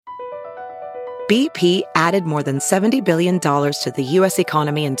BP added more than $70 billion to the U.S.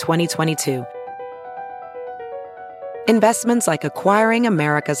 economy in 2022. Investments like acquiring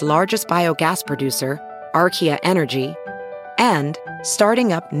America's largest biogas producer, Archaea Energy, and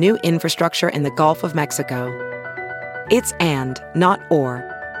starting up new infrastructure in the Gulf of Mexico. It's and, not or.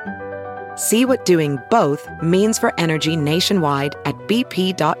 See what doing both means for energy nationwide at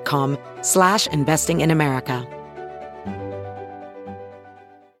bp.com/investing in America.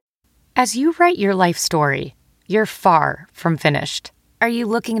 As you write your life story, you're far from finished. Are you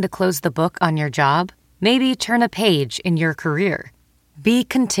looking to close the book on your job? Maybe turn a page in your career? Be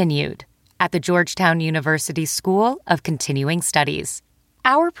continued at the Georgetown University School of Continuing Studies.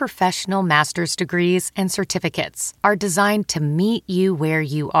 Our professional master's degrees and certificates are designed to meet you where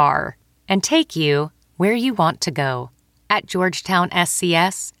you are and take you where you want to go. At Georgetown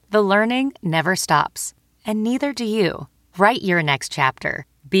SCS, the learning never stops, and neither do you. Write your next chapter.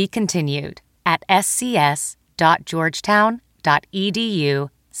 Be continued at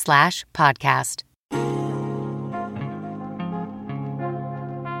scs.georgetown.edu/podcast.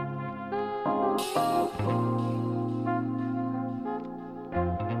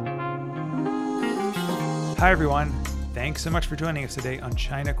 Hi, everyone. Thanks so much for joining us today on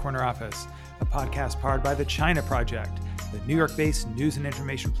China Corner Office, a podcast powered by the China Project, the New York-based news and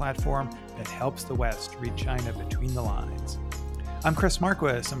information platform that helps the West read China between the lines. I'm Chris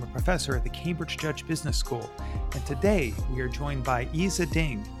Marquis. I'm a professor at the Cambridge Judge Business School, and today we are joined by Yize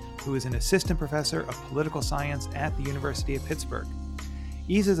Ding, who is an assistant professor of political science at the University of Pittsburgh.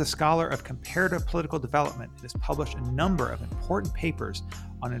 Yize is a scholar of comparative political development and has published a number of important papers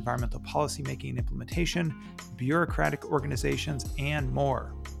on environmental policymaking and implementation, bureaucratic organizations, and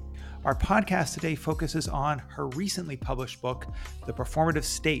more. Our podcast today focuses on her recently published book, The Performative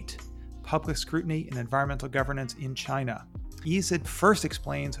State: Public Scrutiny and Environmental Governance in China. Yize first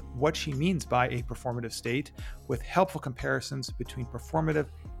explains what she means by a performative state with helpful comparisons between performative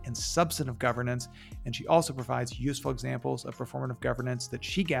and substantive governance, and she also provides useful examples of performative governance that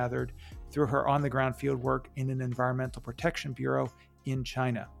she gathered through her on-the-ground fieldwork in an environmental protection bureau in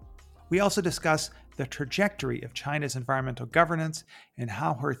China. We also discuss the trajectory of China's environmental governance and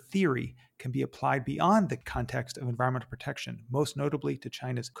how her theory can be applied beyond the context of environmental protection, most notably to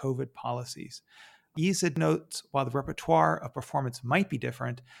China's COVID policies. Yize notes while the repertoire of performance might be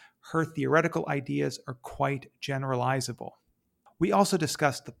different, her theoretical ideas are quite generalizable. We also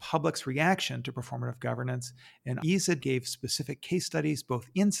discussed the public's reaction to performative governance, and Yize gave specific case studies both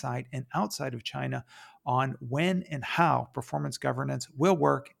inside and outside of China on when and how performance governance will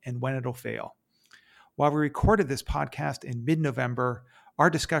work and when it'll fail. While we recorded this podcast in mid-November, our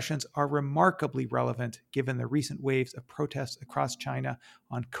discussions are remarkably relevant given the recent waves of protests across China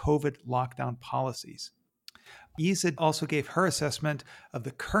on COVID lockdown policies. Yize also gave her assessment of the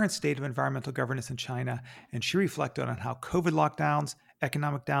current state of environmental governance in China, and she reflected on how COVID lockdowns,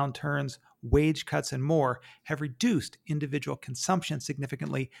 economic downturns, wage cuts, and more have reduced individual consumption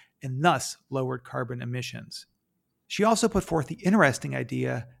significantly and thus lowered carbon emissions. She also put forth the interesting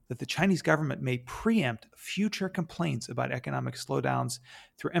idea that the Chinese government may preempt future complaints about economic slowdowns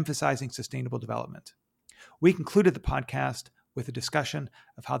through emphasizing sustainable development. We concluded the podcast with a discussion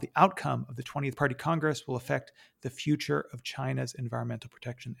of how the outcome of the 20th Party Congress will affect the future of China's environmental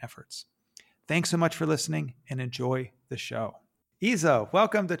protection efforts. Thanks so much for listening and enjoy the show. Yize,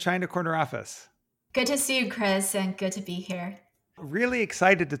 welcome to China Corner Office. Good to see you, Chris, and good to be here. Really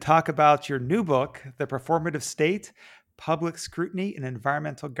excited to talk about your new book, The Performative State: Public Scrutiny and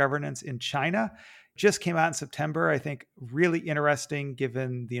Environmental Governance in China. Just came out in September. I think really interesting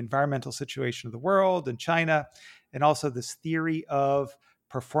given the environmental situation of the world and China, and also this theory of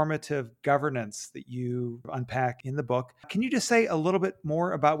performative governance that you unpack in the book. Can you just say a little bit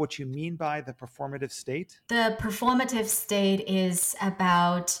more about what you mean by the performative state? The performative state is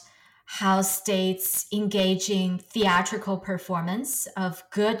about how states engage in theatrical performance of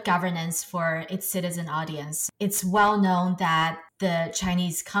good governance for its citizen audience. It's well known that the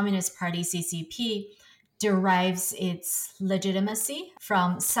Chinese Communist Party, CCP, derives its legitimacy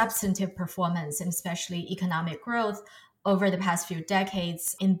from substantive performance and especially economic growth over the past few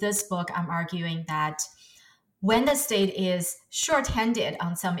decades. In this book, I'm arguing that when the state is short-handed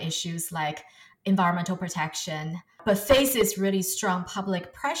on some issues like environmental protection, but faces really strong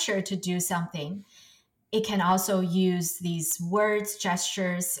public pressure to do something, it can also use these words,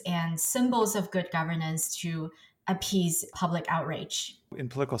 gestures, and symbols of good governance to appease public outrage. In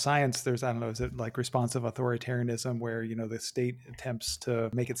political science, there's, is it like responsive authoritarianism where, the state attempts to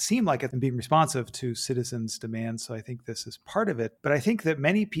make it seem like it's being responsive to citizens' demands. So I think this is part of it. But I think that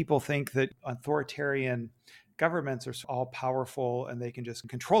many people think that authoritarian governments are all powerful and they can just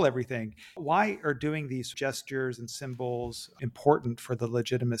control everything. Why are doing these gestures and symbols important for the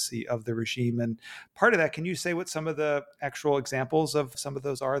legitimacy of the regime? And part of that, can you say what some of the actual examples of some of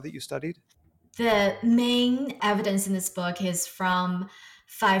those are that you studied? The main evidence in this book is from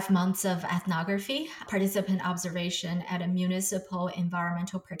 5 months of ethnography, participant observation at a municipal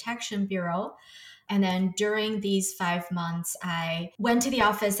environmental protection bureau. And then during these 5 months, I went to the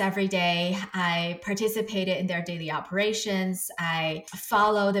office every day. I participated in their daily operations. I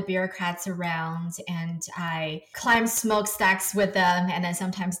followed the bureaucrats around and I climbed smokestacks with them and then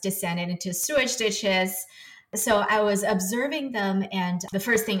sometimes descended into sewage ditches. So I was observing them, and the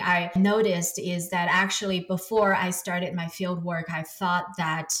first thing I noticed is that actually before I started my field work, I thought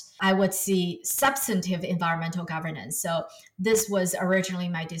that I would see substantive environmental governance. So this was originally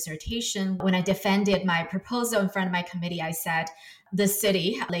my dissertation. When I defended my proposal in front of my committee, I said the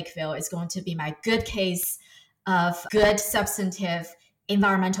city, Lakeville, is going to be my good case of good substantive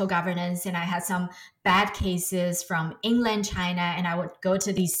environmental governance. And I had some bad cases from inland China, and I would go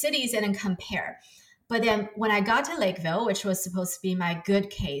to these cities and then compare. But then when I got to Lakeville, which was supposed to be my good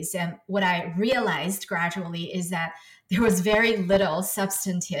case, and what I realized gradually is that there was very little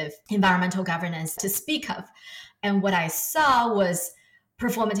substantive environmental governance to speak of. And what I saw was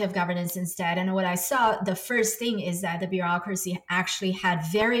performative governance instead. And what I saw, the first thing is that the bureaucracy actually had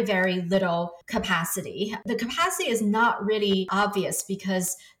very, very little capacity. The capacity is not really obvious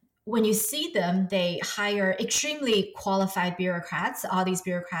because when you see them, they hire extremely qualified bureaucrats. All these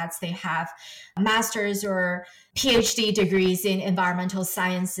bureaucrats, they have master's or PhD degrees in environmental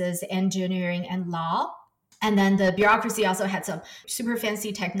sciences, engineering, and law. And then the bureaucracy also had some super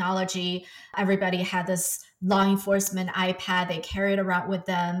fancy technology. Everybody had this law enforcement iPad they carried around with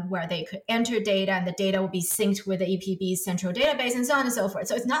them where they could enter data and the data would be synced with the EPB's central database and so on and so forth.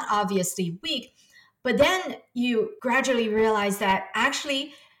 So it's not obviously weak. But then you gradually realize that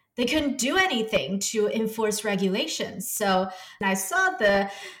actually they couldn't do anything to enforce regulations. So I saw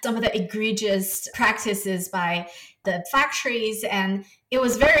some of the egregious practices by the factories, and it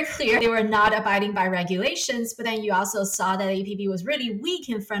was very clear they were not abiding by regulations. But then you also saw that APB was really weak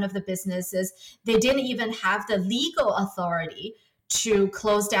in front of the businesses. They didn't even have the legal authority to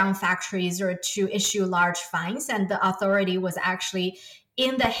close down factories or to issue large fines. And the authority was actually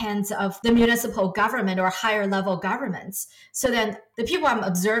in the hands of the municipal government or higher level governments. So then the people I'm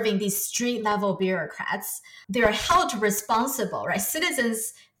observing, these street level bureaucrats, they're held responsible, right?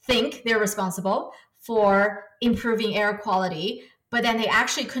 Citizens think they're responsible for improving air quality, but then they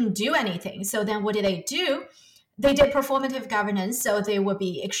actually couldn't do anything. So then what did they do? They did performative governance. So they would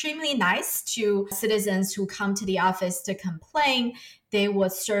be extremely nice to citizens who come to the office to complain. They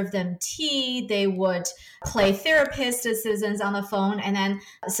would serve them tea. They would play therapist to citizens on the phone. And then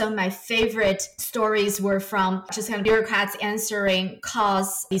some of my favorite stories were from just kind of bureaucrats answering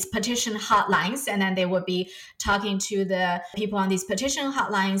calls, these petition hotlines. And then they would be talking to the people on these petition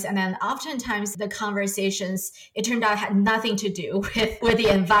hotlines. And then oftentimes the conversations, it turned out, had nothing to do with the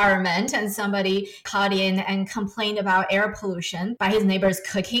environment. And somebody called in and complained about air pollution by his neighbors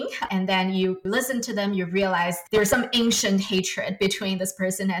cooking. And then you listen to them, you realize there's some ancient hatred between this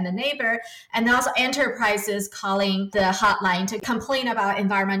person and the neighbor. And also enterprises calling the hotline to complain about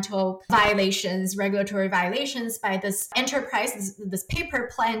environmental violations, regulatory violations by this enterprise, this paper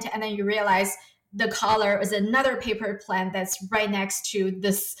plant. And then you realize the caller is another paper plant that's right next to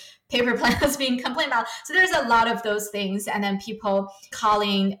this paper plant that's being complained about. So there's a lot of those things. And then people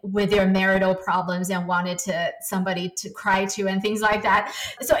calling with their marital problems and wanted somebody to cry to and things like that.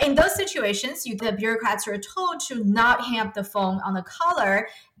 So in those situations, the bureaucrats are told to not hang up the phone on the caller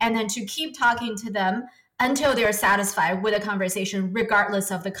and then to keep talking to them until they're satisfied with the conversation, regardless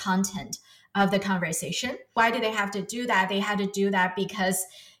of the content of the conversation. Why do they have to do that? They had to do that because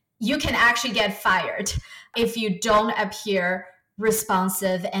you can actually get fired if you don't appear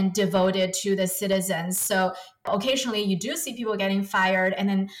responsive and devoted to the citizens. So occasionally you do see people getting fired. And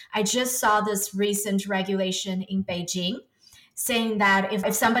then I just saw this recent regulation in Beijing saying that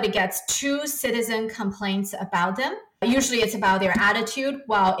if somebody gets 2 citizen complaints about them, usually it's about their attitude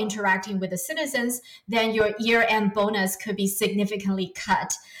while interacting with the citizens, then your year-end bonus could be significantly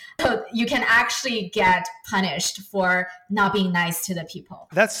cut. So you can actually get punished for not being nice to the people.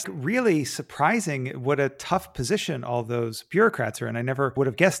 That's really surprising what a tough position all those bureaucrats are in. I never would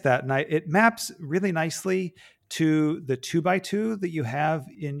have guessed that. And it maps really nicely to the 2x2 that you have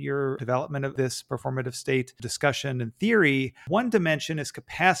in your development of this performative state discussion and theory. One dimension is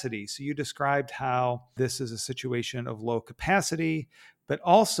capacity. So you described how this is a situation of low capacity, but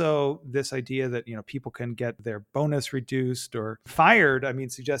also this idea that, people can get their bonus reduced or fired,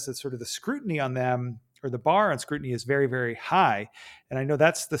 suggests that sort of the scrutiny on them or the bar on scrutiny is very, very high. And I know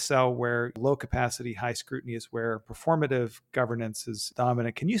that's the cell where low capacity, high scrutiny is where performative governance is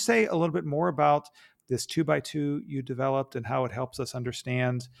dominant. Can you say a little bit more about this 2x2 you developed and how it helps us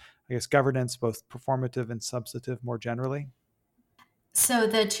understand, I guess, governance, both performative and substantive more generally? So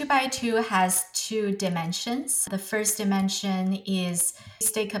the 2x2 has two dimensions. The first dimension is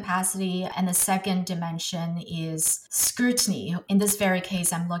state capacity, and the second dimension is scrutiny. In this very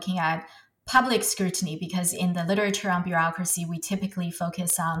case, I'm looking at public scrutiny because in the literature on bureaucracy, we typically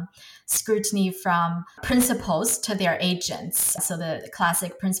focus on scrutiny from principals to their agents. So the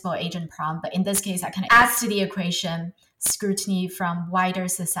classic principal agent problem. But in this case, I kind of add to the equation scrutiny from wider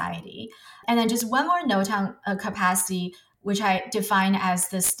society. And then just one more note on capacity, which I define as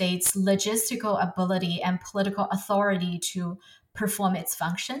the state's logistical ability and political authority to perform its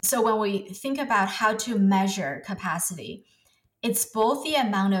function. So when we think about how to measure capacity, it's both the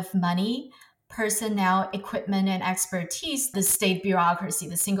amount of money, personnel, equipment, and expertise the state bureaucracy,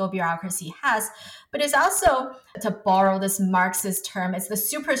 the single bureaucracy has, but it's also, to borrow this Marxist term, it's the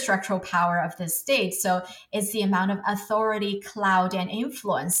superstructural power of the state. So it's the amount of authority, clout, and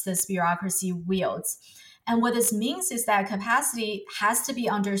influence this bureaucracy wields. And what this means is that capacity has to be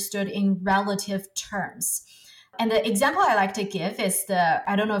understood in relative terms. And the example I like to give is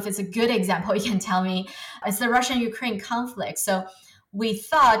I don't know if it's a good example, you can tell me, it's the Russian-Ukraine conflict. So we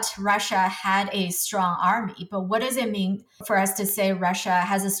thought Russia had a strong army, but what does it mean for us to say Russia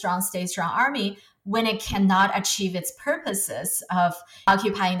has a strong state, strong army when it cannot achieve its purposes of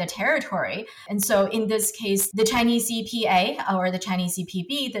occupying the territory? And so in this case, the Chinese EPA or the Chinese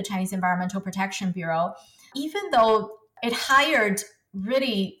EPB, the Chinese Environmental Protection Bureau, even though it hired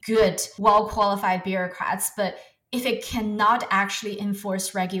really good, well-qualified bureaucrats, but if it cannot actually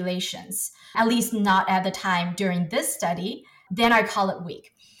enforce regulations, at least not at the time during this study, then I call it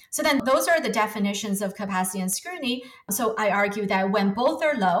weak. So then those are the definitions of capacity and scrutiny. So I argue that when both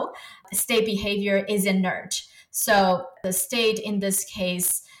are low, state behavior is inert. So the state in this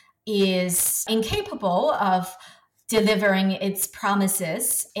case is incapable of delivering its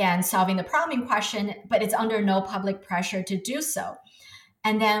promises and solving the problem in question, but it's under no public pressure to do so.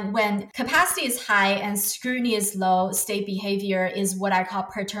 And then when capacity is high and scrutiny is low, state behavior is what I call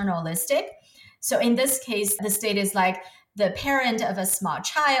paternalistic. So in this case, the state is like the parent of a small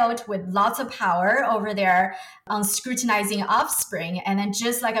child with lots of power over their scrutinizing offspring. And then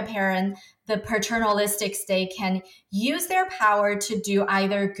just like a parent, the paternalistic state can use their power to do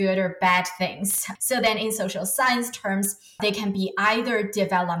either good or bad things. So then in social science terms, they can be either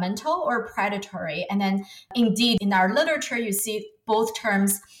developmental or predatory. And then indeed in our literature, you see both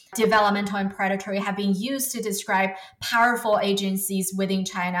terms, developmental and predatory, have been used to describe powerful agencies within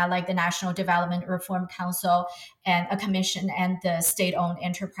China, like the National Development Reform Council and a commission and the state-owned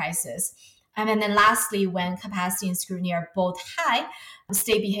enterprises. And then lastly, when capacity and scrutiny are both high,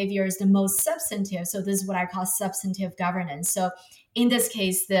 state behavior is the most substantive. So this is what I call substantive governance. So in this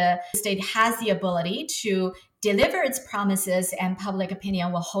case, the state has the ability to deliver its promises and public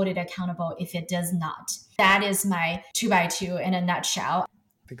opinion will hold it accountable if it does not. That is my 2x2 in a nutshell.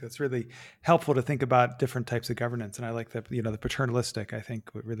 I think that's really helpful to think about different types of governance. And I like that, the paternalistic, I think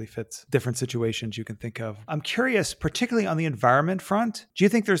it really fits different situations you can think of. I'm curious, particularly on the environment front, do you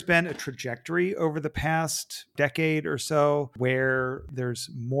think there's been a trajectory over the past decade or so where there's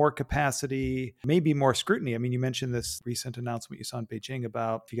more capacity, maybe more scrutiny? I mean, you mentioned this recent announcement you saw in Beijing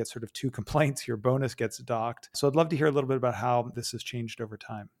about if you get sort of 2 complaints, your bonus gets docked. So I'd love to hear a little bit about how this has changed over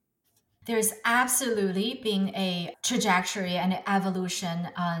time. There's absolutely been a trajectory and evolution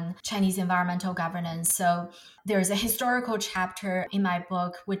on Chinese environmental governance. So there's a historical chapter in my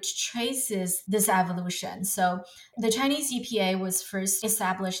book which traces this evolution. So the Chinese EPA was first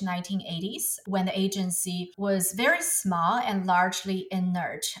established in the 1980s when the agency was very small and largely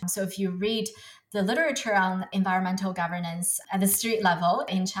inert. So if you read the literature on environmental governance at the street level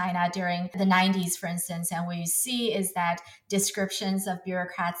in China during the 90s, for instance, and what you see is that descriptions of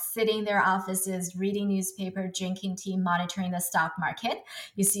bureaucrats sitting in their offices, reading newspaper, drinking tea, monitoring the stock market.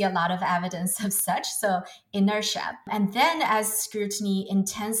 You see a lot of evidence of such, so inertia. And then as scrutiny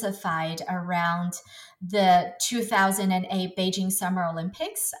intensified around the 2008 Beijing Summer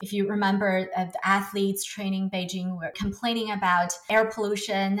Olympics. If you remember, the athletes training Beijing were complaining about air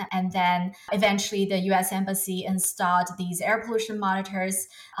pollution, and then eventually the US Embassy installed these air pollution monitors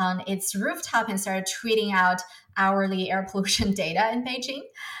on its rooftop and started tweeting out hourly air pollution data in Beijing.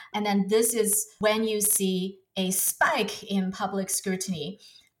 And then this is when you see a spike in public scrutiny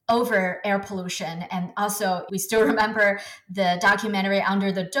over air pollution. And also, we still remember the documentary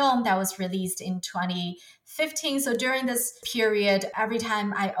Under the Dome that was released in 2015. So during this period, every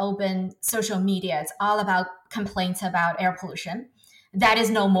time I open social media, it's all about complaints about air pollution. That is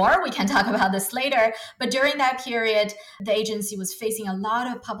no more. We can talk about this later. But during that period, the agency was facing a lot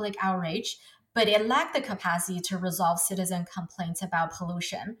of public outrage, but it lacked the capacity to resolve citizen complaints about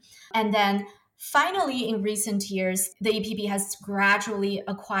pollution. And then finally, in recent years, the EPP has gradually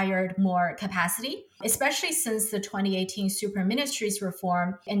acquired more capacity, especially since the 2018 super ministries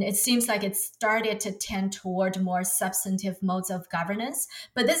reform. And it seems like it started to tend toward more substantive modes of governance.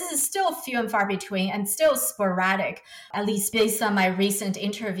 But this is still few and far between and still sporadic, at least based on my recent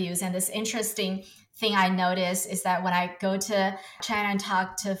interviews. And this interesting thing I noticed is that when I go to China and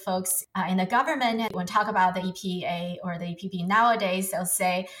talk to folks in the government, when talk about the EPA or the EPP nowadays, they'll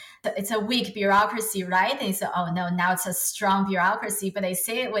say it's a weak bureaucracy, right? And they say, oh no, now it's a strong bureaucracy. But they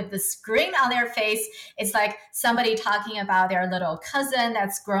say it with this grin on their face. It's like somebody talking about their little cousin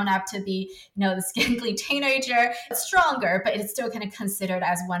that's grown up to be, this gangly teenager. It's stronger, but it's still kind of considered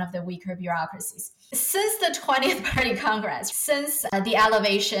as one of the weaker bureaucracies. Since the 20th Party Congress, since the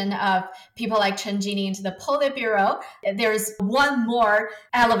elevation of people like Chen Jining into the Politburo, there's one more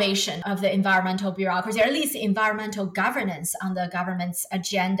elevation of the environmental bureaucracy, or at least environmental governance on the government's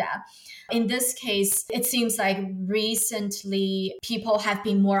agenda. In this case, it seems like recently people have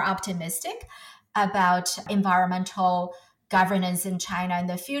been more optimistic about environmental governance in China in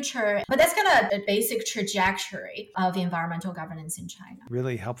the future. But that's kind of a basic trajectory of environmental governance in China.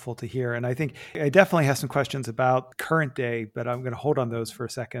 Really helpful to hear. And I think I definitely have some questions about current day, but I'm going to hold on those for a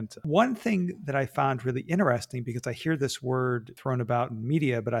second. One thing that I found really interesting, because I hear this word thrown about in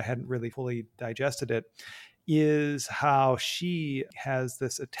media, but I hadn't really fully digested it, is how she has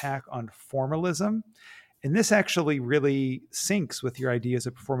this attack on formalism. And this actually really syncs with your ideas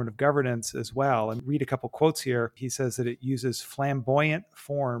of performative governance as well. And read a couple quotes here. He says that it uses flamboyant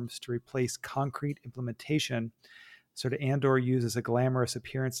forms to replace concrete implementation, sort of and/or uses a glamorous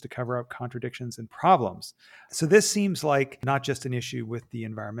appearance to cover up contradictions and problems. So this seems like not just an issue with the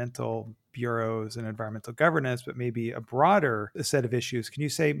environmental bureaus and environmental governance, but maybe a broader set of issues. Can you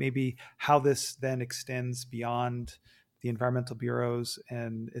say maybe how this then extends beyond the environmental bureaus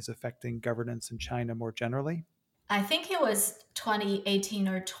and is affecting governance in China more generally? I think it was 2018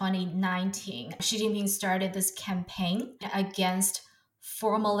 or 2019. Xi Jinping started this campaign against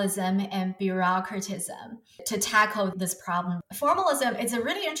formalism and bureaucratism to tackle this problem. Formalism is a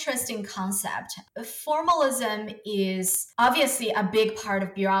really interesting concept. Formalism is obviously a big part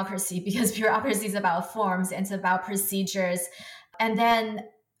of bureaucracy because bureaucracy is about forms and it's about procedures. And then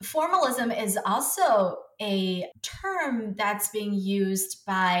formalism is also a term that's being used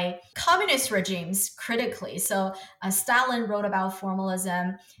by communist regimes critically. So Stalin wrote about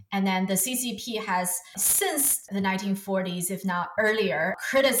formalism, and then the CCP has, since the 1940s, if not earlier,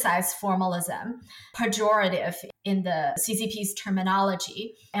 criticized formalism, pejorative in the CCP's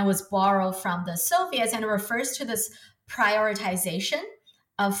terminology, and was borrowed from the Soviets, and it refers to this prioritization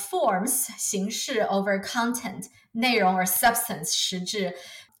of forms, 形式 over content, 内容 or substance, 实质.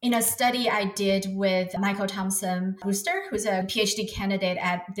 In a study I did with Michael Thompson Brewster, who's a PhD candidate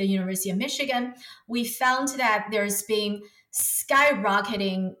at the University of Michigan, we found that there's been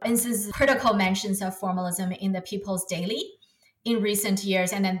skyrocketing instances, critical mentions of formalism in the People's Daily in recent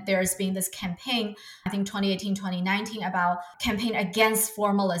years. And then there's been this campaign, I think 2018, 2019, about campaign against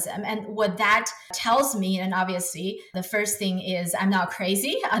formalism. And what that tells me, and obviously the first thing is I'm not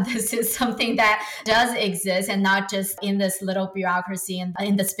crazy. This is something that does exist and not just in this little bureaucracy and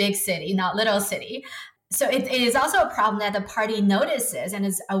in this big city, not little city. So it is also a problem that the party notices and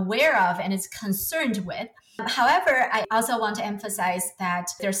is aware of and is concerned with. However, I also want to emphasize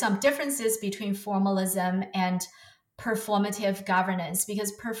that there's some differences between formalism and performative governance,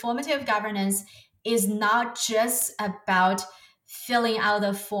 because performative governance is not just about filling out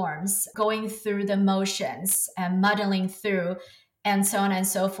the forms, going through the motions and muddling through and so on and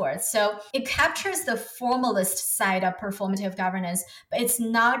so forth. So it captures the formalist side of performative governance, but it's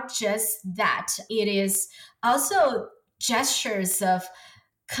not just that. It is also gestures of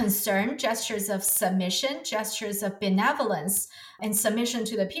concern, gestures of submission, gestures of benevolence and submission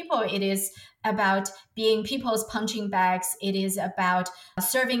to the people. It is about being people's punching bags. It is about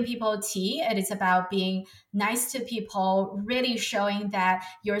serving people tea. It is about being nice to people, really showing that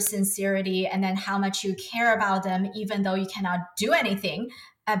your sincerity and then how much you care about them, even though you cannot do anything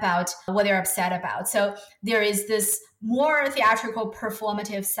about what they're upset about. So there is this more theatrical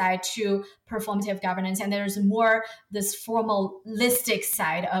performative side to performative governance, and there's more this formalistic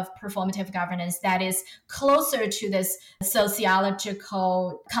side of performative governance that is closer to this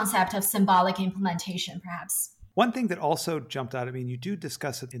sociological concept of symbolic implementation, perhaps. One thing that also jumped out, I mean, you do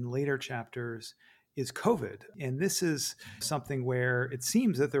discuss it in later chapters, is COVID. And this is something where it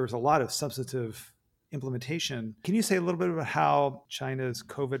seems that there was a lot of substantive implementation. Can you say a little bit about how China's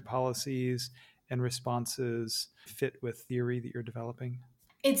COVID policies and responses fit with theory that you're developing?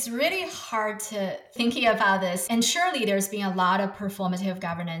 It's really hard to thinking about this. And surely there's been a lot of performative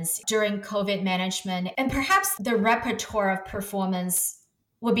governance during COVID management. And perhaps the repertoire of performance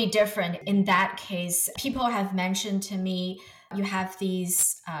would be different in that case. People have mentioned to me, you have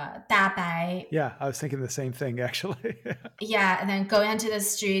these dabai. Yeah, I was thinking the same thing, actually. Yeah, and then going into the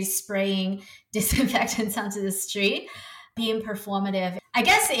street, spraying disinfectants onto the street, being performative. I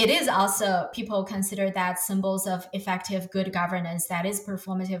guess it is also, people consider that symbols of effective good governance, that is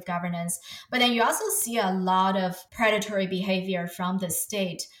performative governance. But then you also see a lot of predatory behavior from the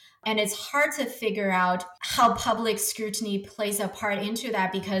state. And it's hard to figure out how public scrutiny plays a part into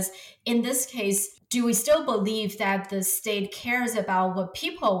that, because in this case, do we still believe that the state cares about what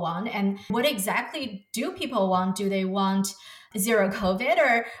people want? And what exactly do people want? Do they want zero COVID,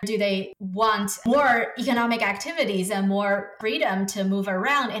 or do they want more economic activities and more freedom to move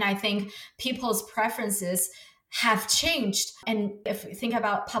around? And I think people's preferences have changed. And if we think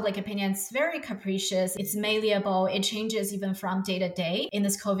about public opinion, it's very capricious, it's malleable, it changes even from day to day in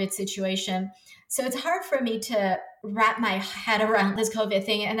this COVID situation. So it's hard for me to wrap my head around this COVID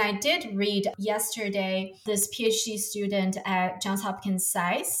thing. And I did read yesterday, this PhD student at Johns Hopkins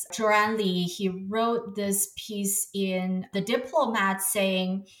SAIS, Joran Li, he wrote this piece in The Diplomat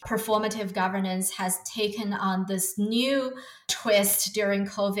saying performative governance has taken on this new twist during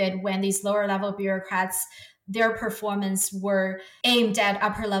COVID when these lower level bureaucrats, their performance were aimed at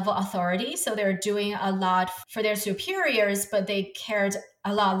upper level authority. So they're doing a lot for their superiors, but they cared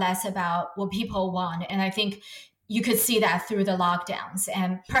a lot less about what people want. And I think you could see that through the lockdowns.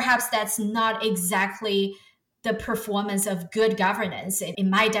 And perhaps that's not exactly the performance of good governance in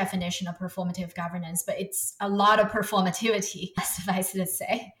my definition of performative governance, but it's a lot of performativity, suffice to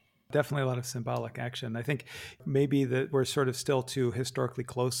say. Definitely a lot of symbolic action. I think maybe that we're sort of still too historically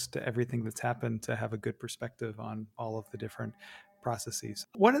close to everything that's happened to have a good perspective on all of the different processes.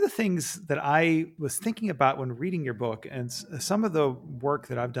 One of the things that I was thinking about when reading your book, and some of the work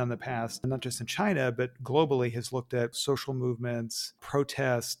that I've done in the past, not just in China, but globally, has looked at social movements,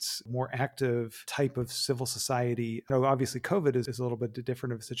 protests, more active type of civil society. You know, obviously, COVID is a little bit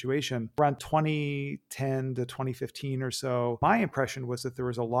different of a situation. Around 2010 to 2015 or so, my impression was that there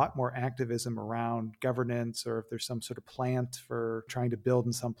was a lot more activism around governance, or if there's some sort of plant for trying to build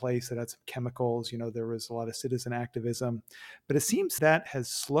in some place that had some chemicals, you know, there was a lot of citizen activism. But it seems that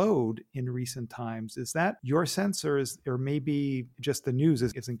has slowed in recent times. Is that your sense, or maybe just the news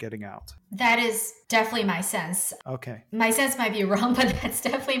isn't getting out? That is definitely my sense. Okay. My sense might be wrong, but that's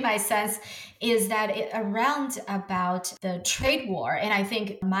definitely my sense, is that around about the trade war. And I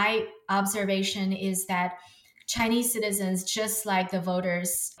think my observation is that Chinese citizens, just like the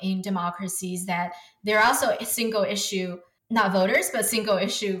voters in democracies, that they're also a single issue, not voters, but single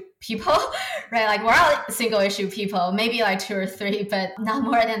issue people, right? Like we're all single issue people, maybe like 2 or 3, but not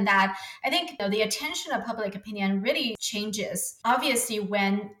more than that. I think the attention of public opinion really changes. Obviously,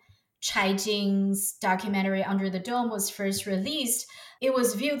 when Chai Jing's documentary Under the Dome was first released, it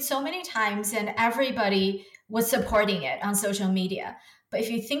was viewed so many times and everybody was supporting it on social media. But if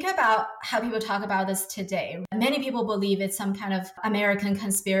you think about how people talk about this today, many people believe it's some kind of American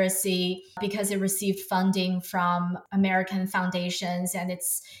conspiracy because it received funding from American foundations, and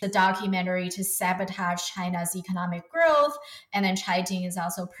it's a documentary to sabotage China's economic growth. And then Chai Jing is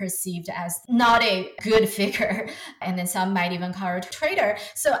also perceived as not a good figure. And then some might even call her a traitor.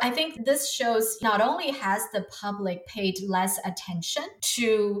 So I think this shows not only has the public paid less attention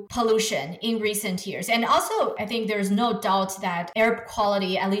to pollution in recent years, and also I think there's no doubt that air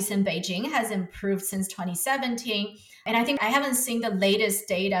quality, at least in Beijing, has improved since 2017. And I think I haven't seen the latest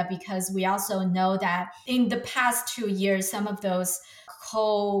data because we also know that in the past 2 years, some of those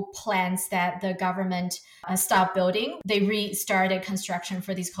coal plants that the government stopped building, they restarted construction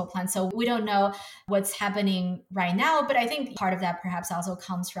for these coal plants. So we don't know what's happening right now, but I think part of that perhaps also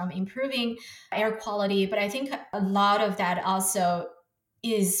comes from improving air quality. But I think a lot of that also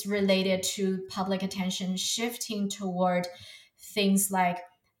is related to public attention shifting toward things like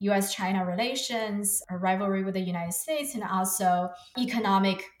US-China relations, a rivalry with the United States, and also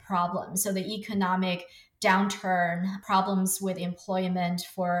economic problems. So the economic downturn, problems with employment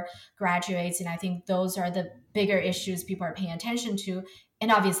for graduates. And I think those are the bigger issues people are paying attention to.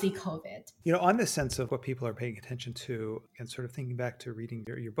 And obviously COVID. On the sense of what people are paying attention to and sort of thinking back to reading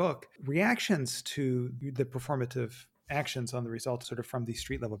your book, reactions to the performative actions on the results sort of from these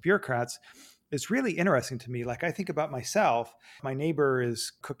street level bureaucrats is really interesting to me. Like I think about myself, my neighbor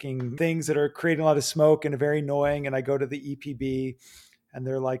is cooking things that are creating a lot of smoke and are very annoying. And I go to the EPB and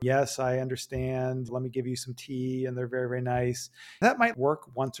they're like, yes, I understand. Let me give you some tea. And they're very, very nice. That might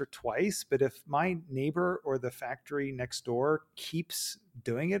work once or twice. But if my neighbor or the factory next door keeps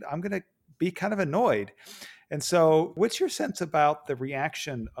doing it, I'm going to be kind of annoyed. And so what's your sense about the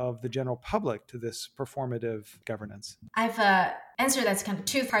reaction of the general public to this performative governance? I've answered that's kind of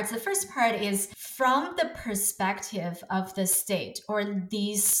two parts. The first part is from the perspective of the state or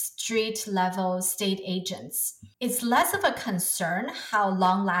these street level state agents. It's less of a concern how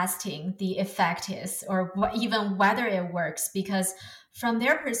long lasting the effect is or even whether it works, because from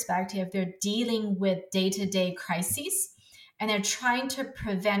their perspective, they're dealing with day-to-day crises and they're trying to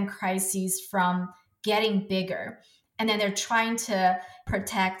prevent crises from getting bigger. And then they're trying to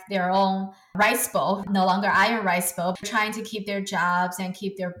protect their own rice bowl, no longer iron rice bowl, trying to keep their jobs and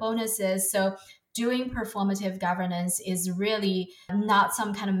keep their bonuses. So doing performative governance is really not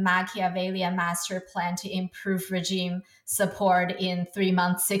some kind of Machiavellian master plan to improve regime support in 3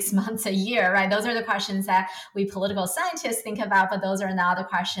 months, 6 months, a year, right? Those are the questions that we political scientists think about, but those are not the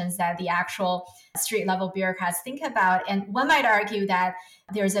questions that the actual street level bureaucrats think about. And one might argue that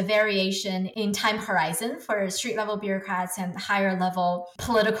there's a variation in time horizon for street level bureaucrats and higher level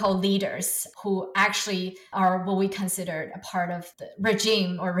political leaders who actually are what we consider a part of the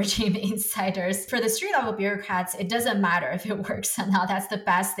regime or regime insiders. For the street level bureaucrats, it doesn't matter if it works or not. That's the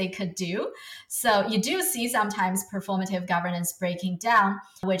best they could do. So you do see sometimes performative governance breaking down,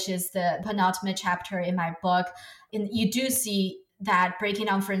 which is the penultimate chapter in my book. And you do see that breaking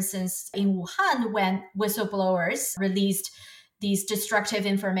down, for instance, in Wuhan, when whistleblowers released these destructive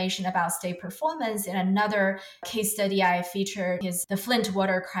information about state performance. And another case study I featured is the Flint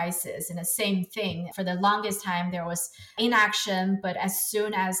water crisis. And the same thing, for the longest time, there was inaction. But as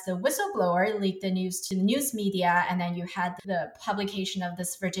soon as the whistleblower leaked the news to the news media, and then you had the publication of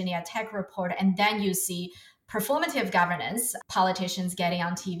this Virginia Tech report, and then you see performative governance, politicians getting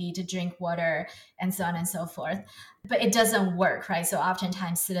on TV to drink water, and so on and so forth. But it doesn't work, right? So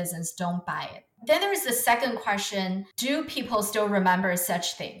oftentimes citizens don't buy it. Then there's the second question, do people still remember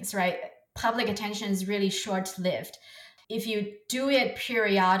such things, right? Public attention is really short-lived. If you do it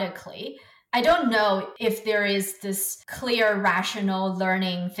periodically, I don't know if there is this clear, rational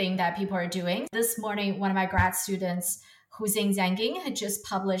learning thing that people are doing. This morning, one of my grad students, Huzing Zhanging, had just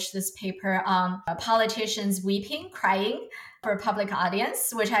published this paper on politicians weeping, crying for a public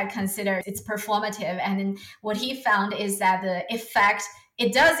audience, which I consider it's performative. And what he found is that the effect,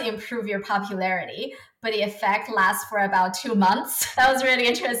 it does improve your popularity, but the effect lasts for about 2 months. That was really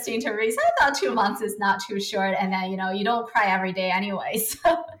interesting to read. So I thought 2 months is not too short. And then, you don't cry every day anyway.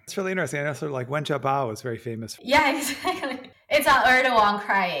 So it's really interesting. I know sort of like Wen Jiabao is very famous. Yeah, exactly. It's on Erdogan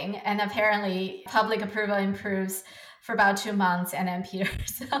crying. And apparently public approval improves for about 2 months and then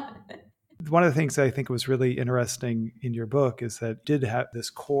peters out. One of the things I think was really interesting in your book is that it did have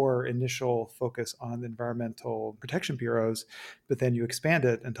this core initial focus on the environmental protection bureaus, but then you expand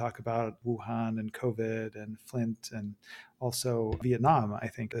it and talk about Wuhan and COVID and Flint and also Vietnam, I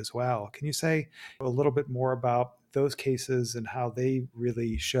think, as well. Can you say a little bit more about those cases and how they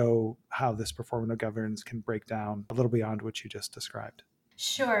really show how this performative governance can break down a little beyond what you just described?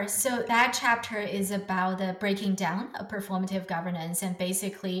 Sure. So that chapter is about the breaking down of performative governance and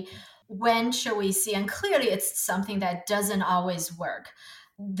basically when should we see, and clearly it's something that doesn't always work.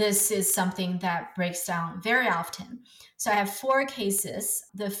 This is something that breaks down very often. So I have 4 cases.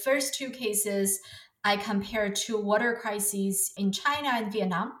 The first 2 cases, I compare 2 water crises in China and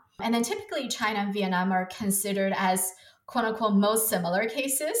Vietnam. And then typically China and Vietnam are considered as quote unquote most similar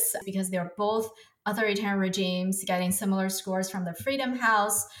cases because they're both authoritarian regimes getting similar scores from the Freedom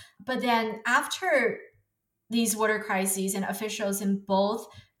House. But then after these water crises and officials in both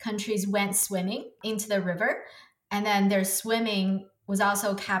countries went swimming into the river, and then their swimming was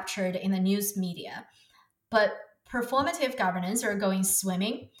also captured in the news media. But performative governance or going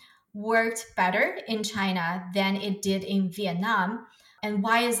swimming worked better in China than it did in Vietnam. And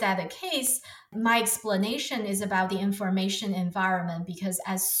why is that the case? My explanation is about the information environment, because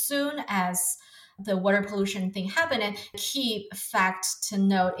as soon as the water pollution thing happened, and key fact to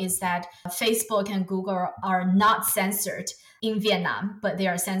note is that Facebook and Google are not censored in Vietnam, but they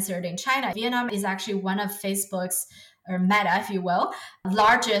are censored in China. Vietnam is actually one of Facebook's, or Meta, if you will,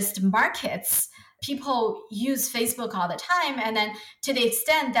 largest markets. people use Facebook all the time. And then to the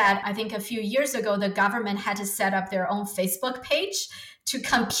extent that I think a few years ago, the government had to set up their own Facebook page to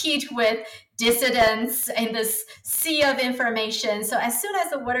compete with dissidents in this sea of information. So as soon as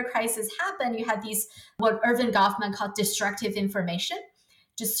the water crisis happened, you had these, what Irving Goffman called destructive information,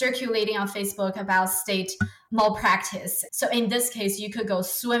 just circulating on Facebook about state malpractice. So in this case, you could go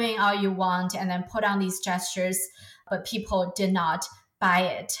swimming all you want and then put on these gestures, but people did not buy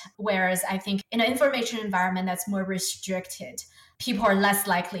it. Whereas I think in an information environment that's more restricted, people are less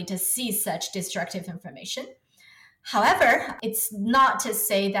likely to see such destructive information. However, it's not to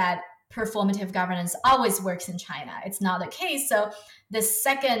say that performative governance always works in China. It's not the case. So the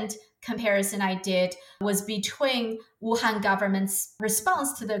second comparison I did was between Wuhan government's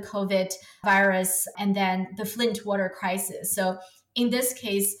response to the COVID virus and then the Flint water crisis. So in this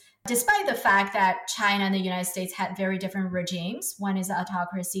case, despite the fact that China and the United States had very different regimes, one is an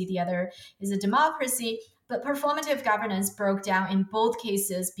autocracy, the other is a democracy, but performative governance broke down in both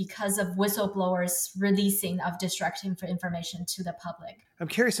cases because of whistleblowers releasing of destructive information to the public. I'm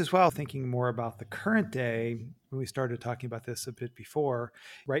curious as well, thinking more about the current day, when we started talking about this a bit before.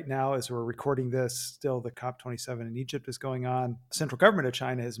 Right now, as we're recording this, still the COP27 in Egypt is going on. The central government of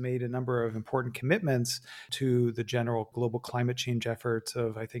China has made a number of important commitments to the general global climate change efforts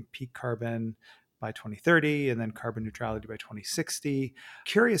of, I think, peak carbon by 2030 and then carbon neutrality by 2060.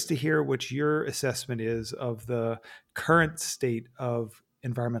 Curious to hear what your assessment is of the current state of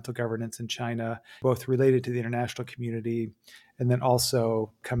environmental governance in China, both related to the international community and then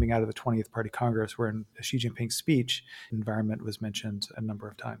also coming out of the 20th Party Congress, where in Xi Jinping's speech, environment was mentioned a number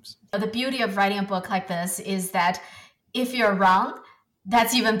of times. The beauty of writing a book like this is that if you're wrong,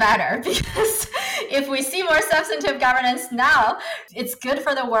 that's even better, because if we see more substantive governance now, it's good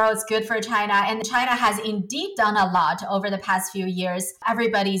for the world, it's good for China. And China has indeed done a lot over the past few years.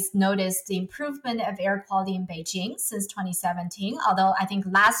 Everybody's noticed the improvement of air quality in Beijing since 2017, although I think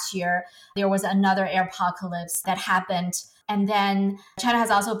last year there was another air apocalypse that happened. And then China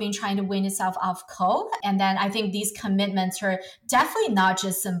has also been trying to wean itself off coal. And then I think these commitments are definitely not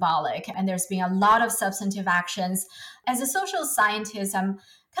just symbolic. And there's been a lot of substantive actions. As a social scientist, I'm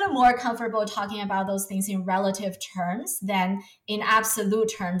kind of more comfortable talking about those things in relative terms than in absolute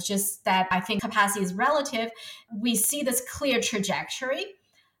terms, just that I think capacity is relative. We see this clear trajectory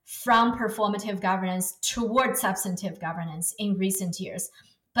from performative governance toward substantive governance in recent years.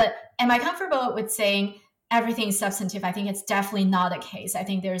 But am I comfortable with saying everything is substantive? I think it's definitely not the case. I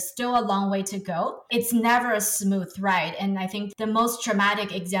think there's still a long way to go. It's never a smooth ride. And I think the most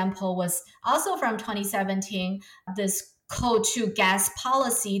dramatic example was also from 2017, this coal to gas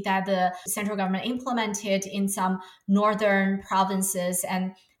policy that the central government implemented in some northern provinces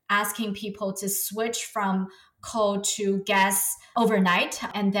and asking people to switch from coal to gas overnight.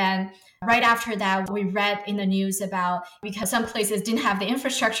 And then right after that, we read in the news about, because some places didn't have the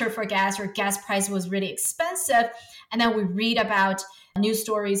infrastructure for gas or gas price was really expensive. And then we read about news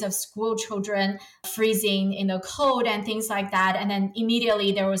stories of school children freezing in the cold and things like that. And then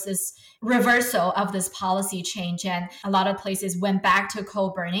immediately there was this reversal of this policy change, and a lot of places went back to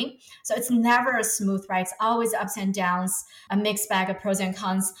coal burning. So it's never a smooth ride. It's always ups and downs, a mixed bag of pros and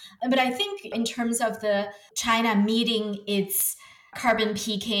cons. But I think in terms of the China meeting its carbon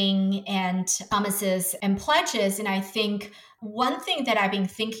peaking and promises and pledges, and I think one thing that I've been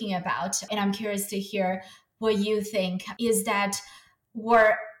thinking about, and I'm curious to hear what you think, is that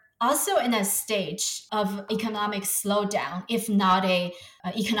we're also in a stage of economic slowdown, if not a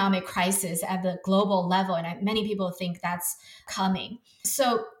economic crisis at the global level. And many people think that's coming.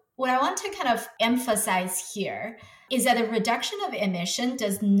 So what I want to kind of emphasize here is that the reduction of emission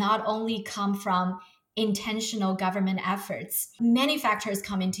does not only come from intentional government efforts. Many factors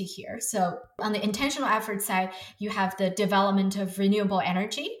come into here. So on the intentional effort side, you have the development of renewable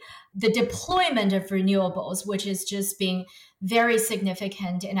energy, the deployment of renewables, which is just being very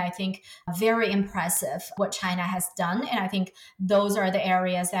significant and I think very impressive what China has done. And I think those are the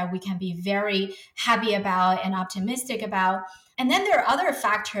areas that we can be very happy about and optimistic about. And then there are other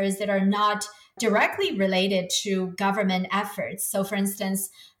factors that are not directly related to government efforts. So for instance,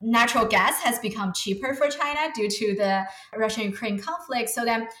 natural gas has become cheaper for China due to the Russia-Ukraine conflict. So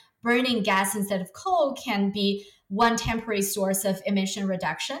then burning gas instead of coal can be one temporary source of emission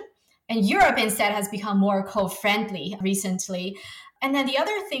reduction. And Europe instead has become more coal-friendly recently. And then the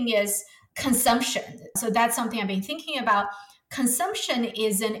other thing is consumption. So that's something I've been thinking about. Consumption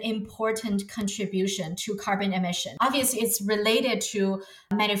is an important contribution to carbon emission. Obviously, it's related to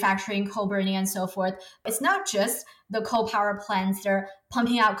manufacturing, coal burning, and so forth. It's not just the coal power plants that are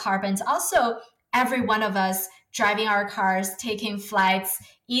pumping out carbons. Also, every one of us driving our cars, taking flights,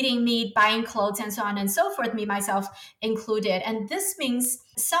 eating meat, buying clothes, and so on and so forth, me, myself included. And this means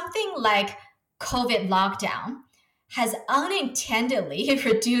something like COVID lockdown has unintentionally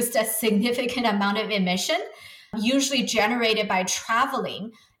reduced a significant amount of emission, usually generated by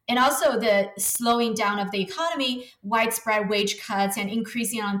traveling. And also the slowing down of the economy, widespread wage cuts, and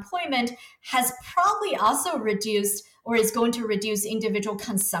increasing unemployment has probably also reduced or is going to reduce individual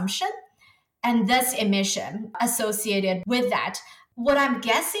consumption and thus emission associated with that. What I'm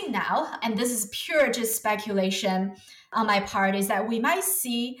guessing now, and this is pure just speculation on my part, is that we might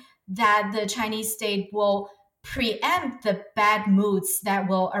see that the Chinese state will preempt the bad moods that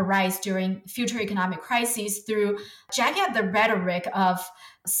will arise during future economic crises through jacking up the rhetoric of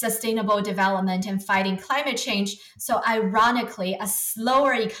sustainable development and fighting climate change. So ironically, a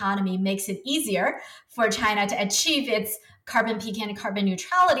slower economy makes it easier for China to achieve its carbon peaking and carbon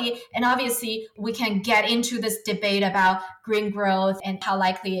neutrality. And obviously, we can get into this debate about green growth and how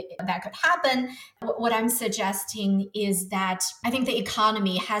likely that could happen. What I'm suggesting is that I think the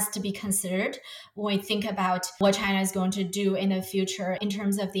economy has to be considered when we think about what China is going to do in the future in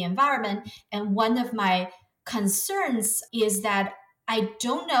terms of the environment. And one of my concerns is that I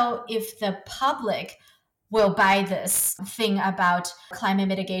don't know if the public will buy this thing about climate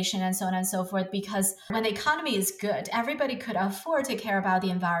mitigation and so on and so forth, because when the economy is good, everybody could afford to care about the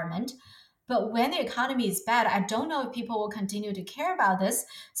environment. But when the economy is bad, I don't know if people will continue to care about this.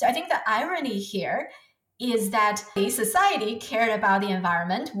 So I think the irony here is that the society cared about the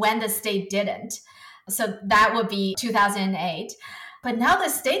environment when the state didn't. So that would be 2008. But now the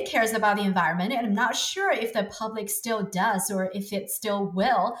state cares about the environment, and I'm not sure if the public still does or if it still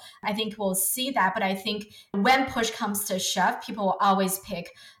will. I think we'll see that. But I think when push comes to shove, people will always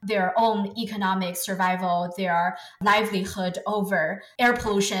pick their own economic survival, their livelihood over air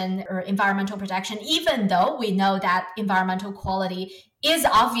pollution or environmental protection, even though we know that environmental quality is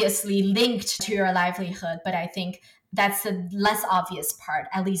obviously linked to your livelihood. But I think that's the less obvious part,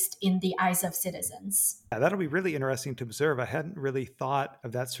 at least in the eyes of citizens. Yeah, that'll be really interesting to observe. I hadn't really thought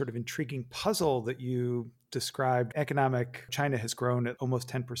of that sort of intriguing puzzle that you described. Economic China has grown at almost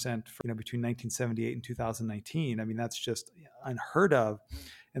 10% between 1978 and 2019. I mean, that's just unheard of.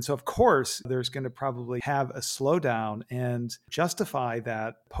 And so, of course, there's going to probably have a slowdown and justify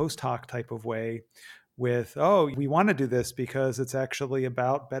that post hoc type of way with, oh, we want to do this because it's actually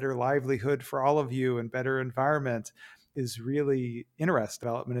about better livelihood for all of you and better environment, is really interesting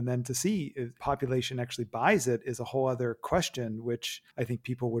development. And then to see if population actually buys it is a whole other question, which I think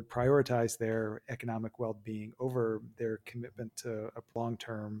people would prioritize their economic well-being over their commitment to a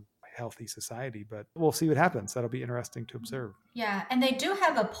long-term healthy society. But we'll see what happens. That'll be interesting to observe. Yeah, and they do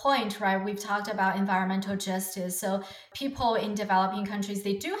have a point, right? We've talked about environmental justice. So people in developing countries,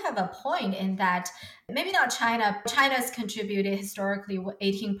 they do have a point in that maybe not China. China's contributed historically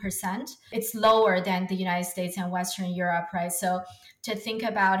 18%. It's lower than the United States and Western Europe, right? So to think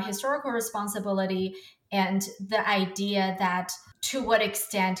about historical responsibility and the idea that to what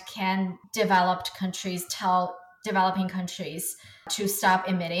extent can developed countries tell developing countries to stop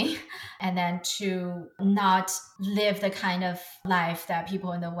emitting and then to not live the kind of life that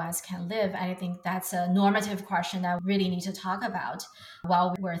people in the West can live. I think that's a normative question that we really need to talk about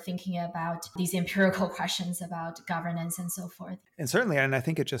while we're thinking about these empirical questions about governance and so forth. And certainly, and I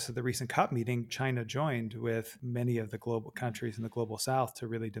think it just at the recent COP meeting, China joined with many of the global countries in the global South to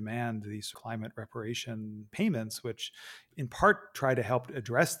really demand these climate reparation payments, which in part try to help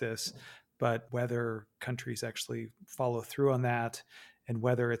address this. But whether countries actually follow through on that and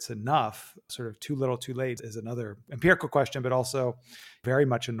whether it's enough, sort of too little, too late, is another empirical question, but also very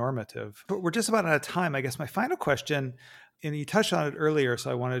much a normative. But we're just about out of time. I guess my final question, and you touched on it earlier,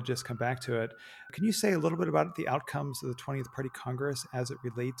 so I want to just come back to it. Can you say a little bit about the outcomes of the 20th Party Congress as it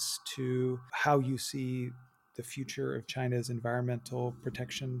relates to how you see the future of China's environmental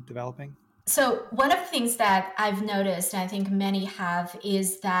protection developing? So one of the things that I've noticed, and I think many have,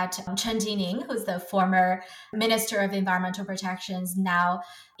 is that Chen Jining, who's the former Minister of Environmental Protection, is now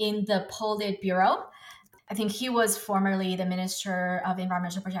in the Politburo. I think he was formerly the Minister of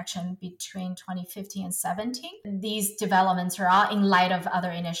Environmental Protection between 2015 and 17. These developments are all in light of other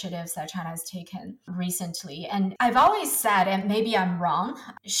initiatives that China has taken recently. And I've always said, and maybe I'm wrong,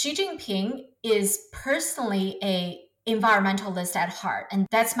 Xi Jinping is personally a environmentalist at heart. And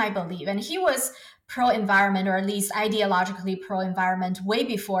that's my belief. And he was pro-environment, or at least ideologically pro-environment, way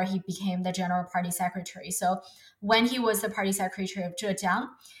before he became the General Party Secretary. So when he was the Party Secretary of Zhejiang,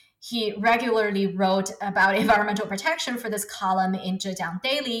 he regularly wrote about environmental protection for this column in Zhejiang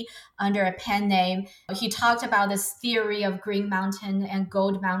Daily under a pen name. He talked about this theory of Green Mountain and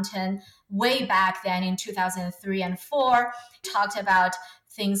Gold Mountain way back then in 2003 and 4. He talked about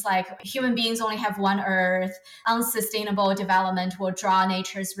things like human beings only have one Earth, unsustainable development will draw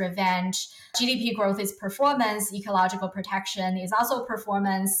nature's revenge, GDP growth is performance, ecological protection is also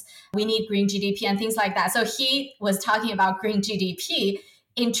performance, we need green GDP and things like that. So he was talking about green GDP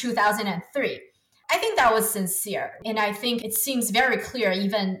in 2003. I think that was sincere. And I think it seems very clear,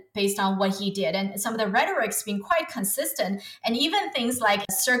 even based on what he did. And some of the rhetoric's been quite consistent. And even things like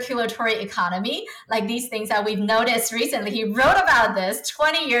circulatory economy, like these things that we've noticed recently, he wrote about this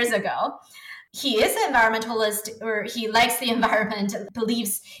 20 years ago. He is an environmentalist, or he likes the environment,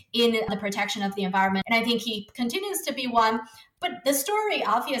 believes in the protection of the environment. And I think he continues to be one. But the story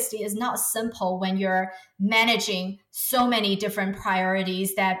obviously is not simple when you're managing so many different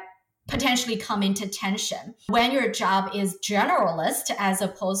priorities that potentially come into tension. When your job is generalist as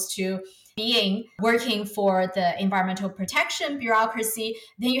opposed to working for the environmental protection bureaucracy,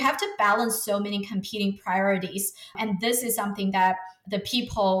 then you have to balance so many competing priorities. And this is something that the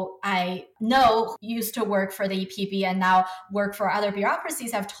people I know used to work for the EPB and now work for other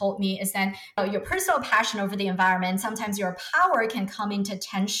bureaucracies have told me is that your personal passion over the environment, sometimes your power can come into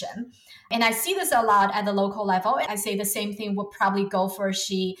tension. And I see this a lot at the local level. I say the same thing would probably go for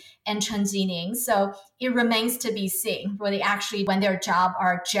Xi and Chen Jining. So it remains to be seen where they actually, when their job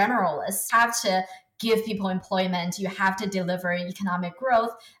are generalists, have to give people employment, you have to deliver economic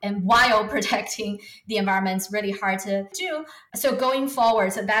growth, and while protecting the environment is really hard to do. So going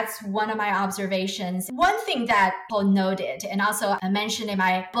forward, so that's one of my observations. One thing that people noted, and also I mentioned in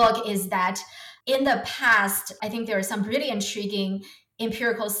my book, is that in the past, I think there are some really intriguing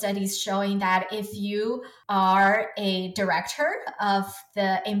empirical studies showing that if you are a director of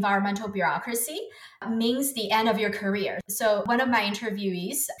the environmental bureaucracy, means the end of your career. So one of my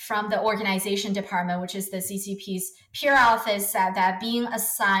interviewees from the organization department, which is the CCP's peer office, said that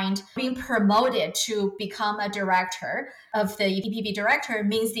being promoted to become a director of the EPB director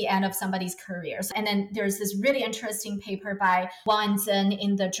means the end of somebody's career. And then there's this really interesting paper by Wang Zhen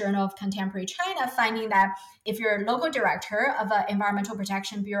in the Journal of Contemporary China finding that if you're a local director of an environmental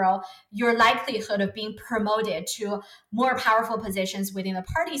protection bureau, your likelihood of being promoted to more powerful positions within the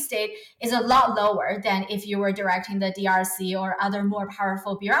party state is a lot lower than if you were directing the DRC or other more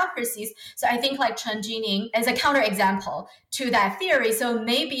powerful bureaucracies. So I think like Chen Jining is a counterexample to that theory. So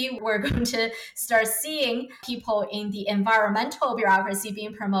maybe we're going to start seeing people in the environmental bureaucracy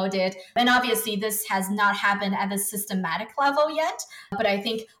being promoted. And obviously this has not happened at the systematic level yet. But I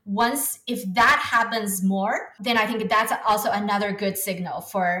think if that happens more, then I think that's also another good signal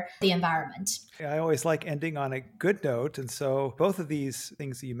for the environment. I always like ending on a good note. And so both of these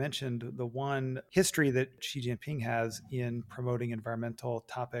things that you mentioned, the one history that Xi Jinping has in promoting environmental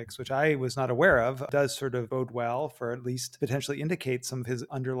topics, which I was not aware of, does sort of bode well for at least potentially indicate some of his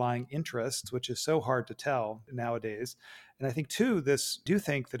underlying interests, which is so hard to tell nowadays. And I think too, do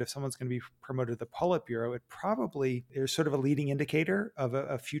think that if someone's going to be promoted to the Politburo, it probably is sort of a leading indicator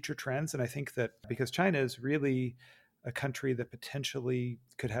of future trends. And I think that because China is really a country that potentially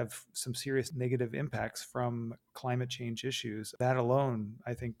could have some serious negative impacts from climate change issues, that alone,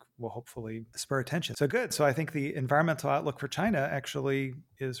 I think, will hopefully spur attention. So good. So I think the environmental outlook for China actually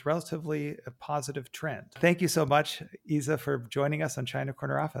is relatively a positive trend. Thank you so much, Isa, for joining us on China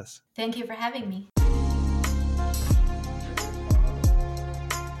Corner Office. Thank you for having me.